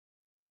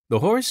The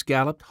horse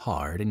galloped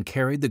hard and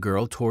carried the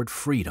girl toward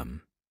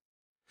freedom.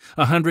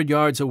 100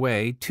 yards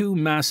away, 2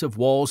 massive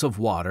walls of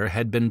water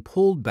had been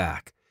pulled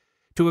back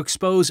to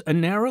expose a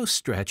narrow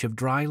stretch of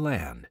dry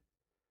land.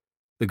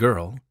 The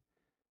girl,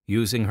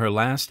 using her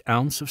last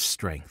ounce of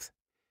strength,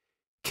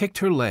 kicked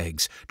her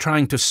legs,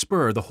 trying to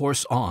spur the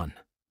horse on.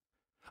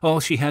 All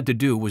she had to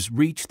do was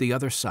reach the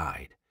other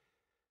side.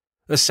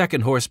 A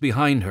second horse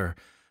behind her,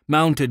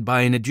 mounted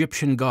by an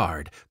Egyptian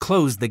guard,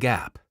 closed the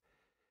gap.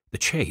 The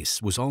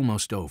chase was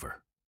almost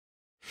over.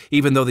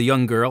 Even though the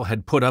young girl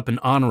had put up an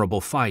honorable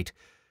fight,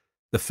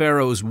 the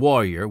Pharaoh's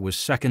warrior was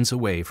seconds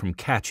away from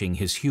catching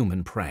his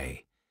human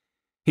prey.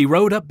 He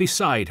rode up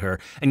beside her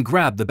and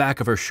grabbed the back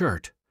of her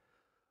shirt.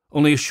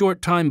 Only a short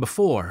time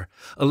before,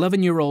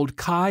 11-year-old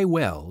Kai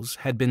Wells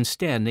had been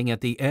standing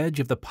at the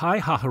edge of the Pi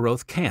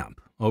Hahiroth camp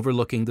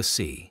overlooking the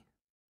sea.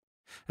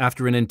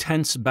 After an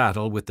intense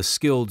battle with the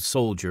skilled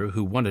soldier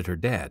who wanted her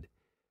dead,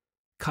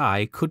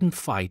 Kai couldn't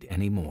fight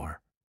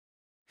anymore.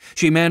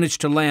 She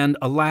managed to land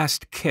a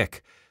last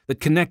kick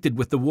that connected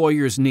with the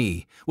warrior's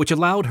knee, which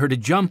allowed her to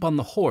jump on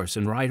the horse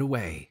and ride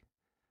away.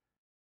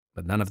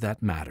 But none of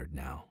that mattered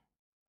now.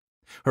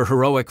 Her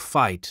heroic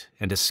fight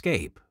and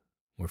escape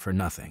were for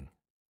nothing.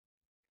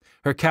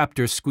 Her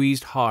captor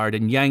squeezed hard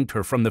and yanked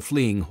her from the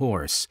fleeing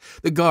horse.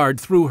 The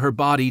guard threw her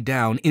body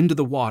down into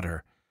the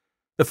water.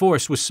 The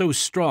force was so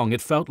strong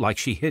it felt like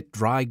she hit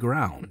dry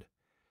ground.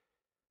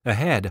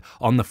 Ahead,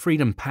 on the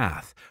freedom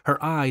path, her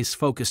eyes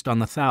focused on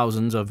the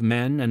thousands of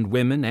men and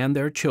women and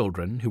their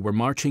children who were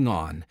marching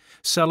on,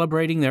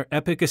 celebrating their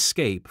epic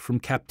escape from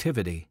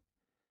captivity.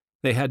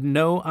 They had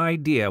no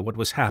idea what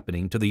was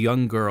happening to the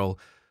young girl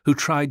who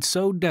tried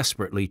so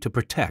desperately to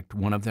protect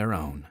one of their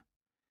own.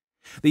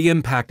 The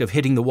impact of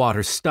hitting the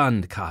water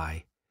stunned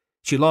Kai.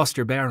 She lost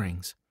her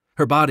bearings.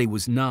 Her body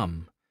was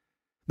numb.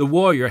 The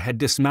warrior had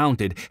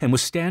dismounted and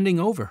was standing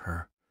over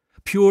her.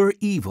 Pure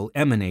evil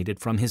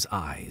emanated from his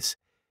eyes.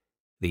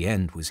 The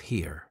end was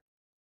here.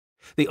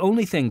 The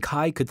only thing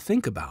Kai could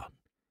think about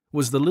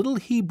was the little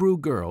Hebrew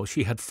girl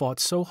she had fought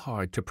so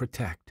hard to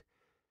protect.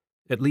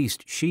 At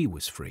least she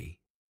was free,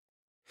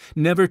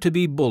 never to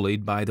be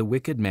bullied by the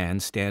wicked man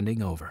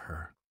standing over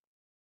her.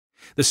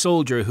 The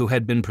soldier who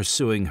had been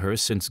pursuing her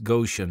since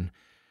Goshen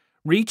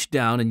reached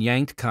down and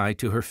yanked Kai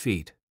to her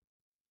feet.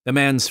 The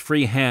man's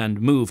free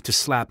hand moved to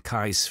slap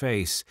Kai's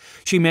face.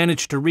 She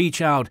managed to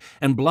reach out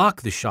and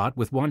block the shot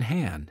with one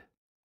hand.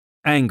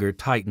 Anger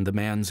tightened the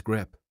man's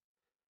grip.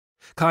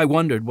 Kai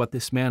wondered what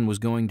this man was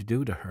going to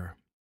do to her.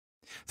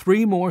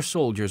 3 more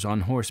soldiers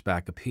on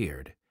horseback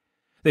appeared.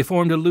 They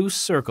formed a loose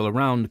circle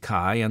around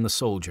Kai and the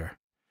soldier.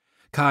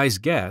 Kai's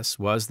guess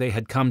was they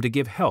had come to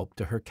give help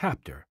to her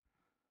captor.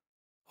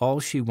 All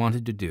she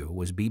wanted to do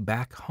was be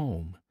back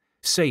home,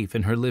 safe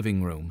in her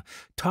living room,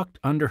 tucked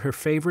under her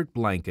favorite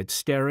blanket,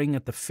 staring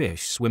at the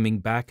fish swimming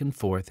back and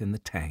forth in the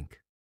tank.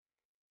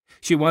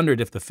 She wondered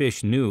if the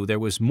fish knew there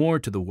was more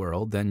to the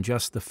world than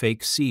just the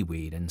fake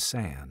seaweed and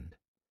sand.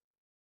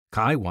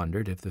 Kai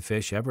wondered if the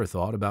fish ever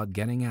thought about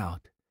getting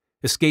out,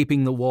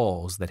 escaping the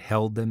walls that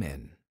held them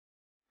in.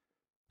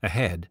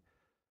 Ahead,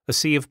 a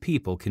sea of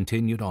people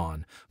continued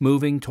on,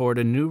 moving toward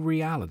a new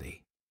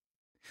reality.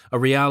 A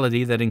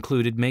reality that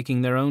included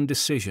making their own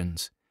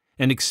decisions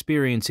and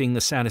experiencing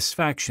the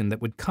satisfaction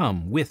that would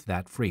come with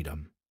that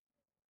freedom.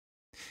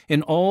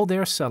 In all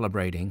their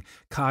celebrating,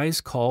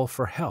 Kai's call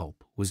for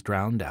help was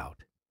drowned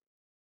out.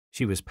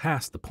 She was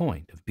past the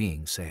point of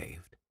being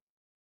saved.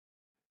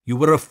 "You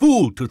were a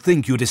fool to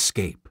think you'd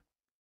escape."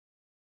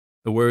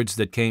 The words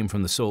that came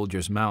from the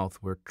soldier's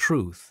mouth were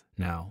truth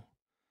now.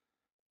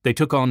 They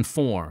took on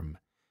form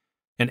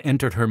and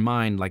entered her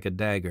mind like a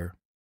dagger.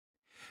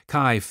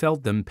 Kai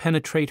felt them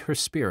penetrate her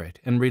spirit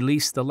and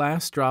release the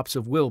last drops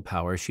of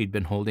willpower she'd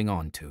been holding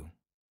on to.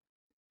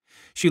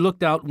 She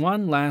looked out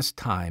one last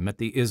time at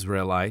the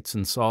Israelites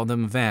and saw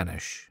them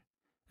vanish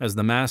as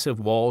the massive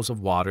walls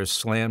of water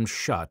slammed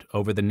shut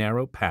over the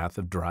narrow path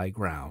of dry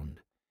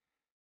ground.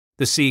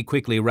 The sea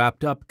quickly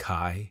wrapped up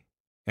Kai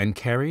and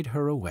carried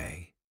her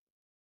away.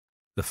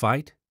 The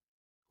fight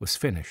was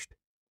finished,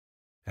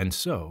 and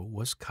so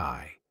was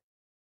Kai.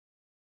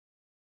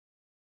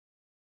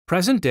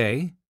 Present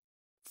day,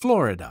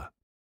 Florida.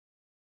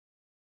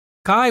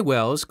 Kai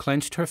Wells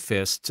clenched her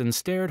fists and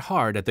stared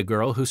hard at the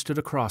girl who stood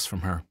across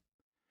from her.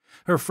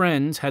 Her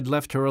friends had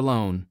left her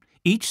alone,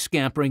 each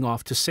scampering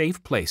off to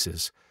safe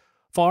places,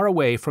 far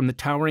away from the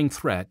towering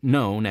threat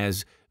known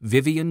as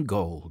Vivian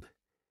Gold.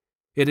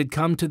 It had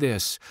come to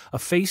this, a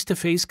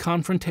face-to-face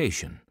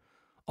confrontation,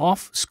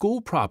 off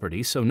school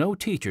property so no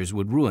teachers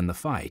would ruin the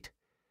fight.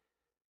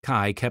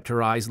 Kai kept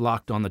her eyes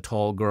locked on the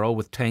tall girl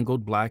with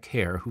tangled black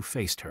hair who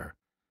faced her.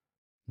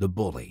 The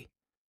bully.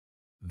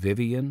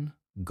 Vivian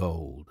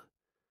Gold.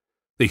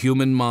 The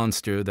human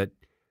monster that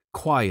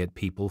quiet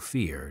people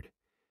feared.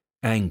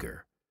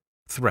 Anger,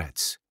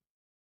 threats,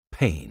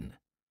 pain.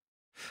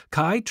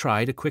 Kai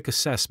tried a quick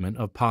assessment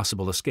of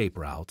possible escape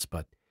routes,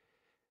 but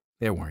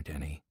there weren't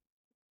any.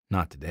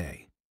 Not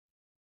today.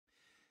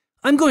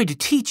 "I'm going to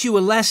teach you a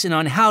lesson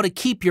on how to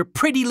keep your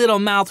pretty little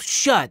mouth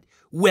shut,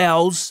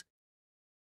 Wells,"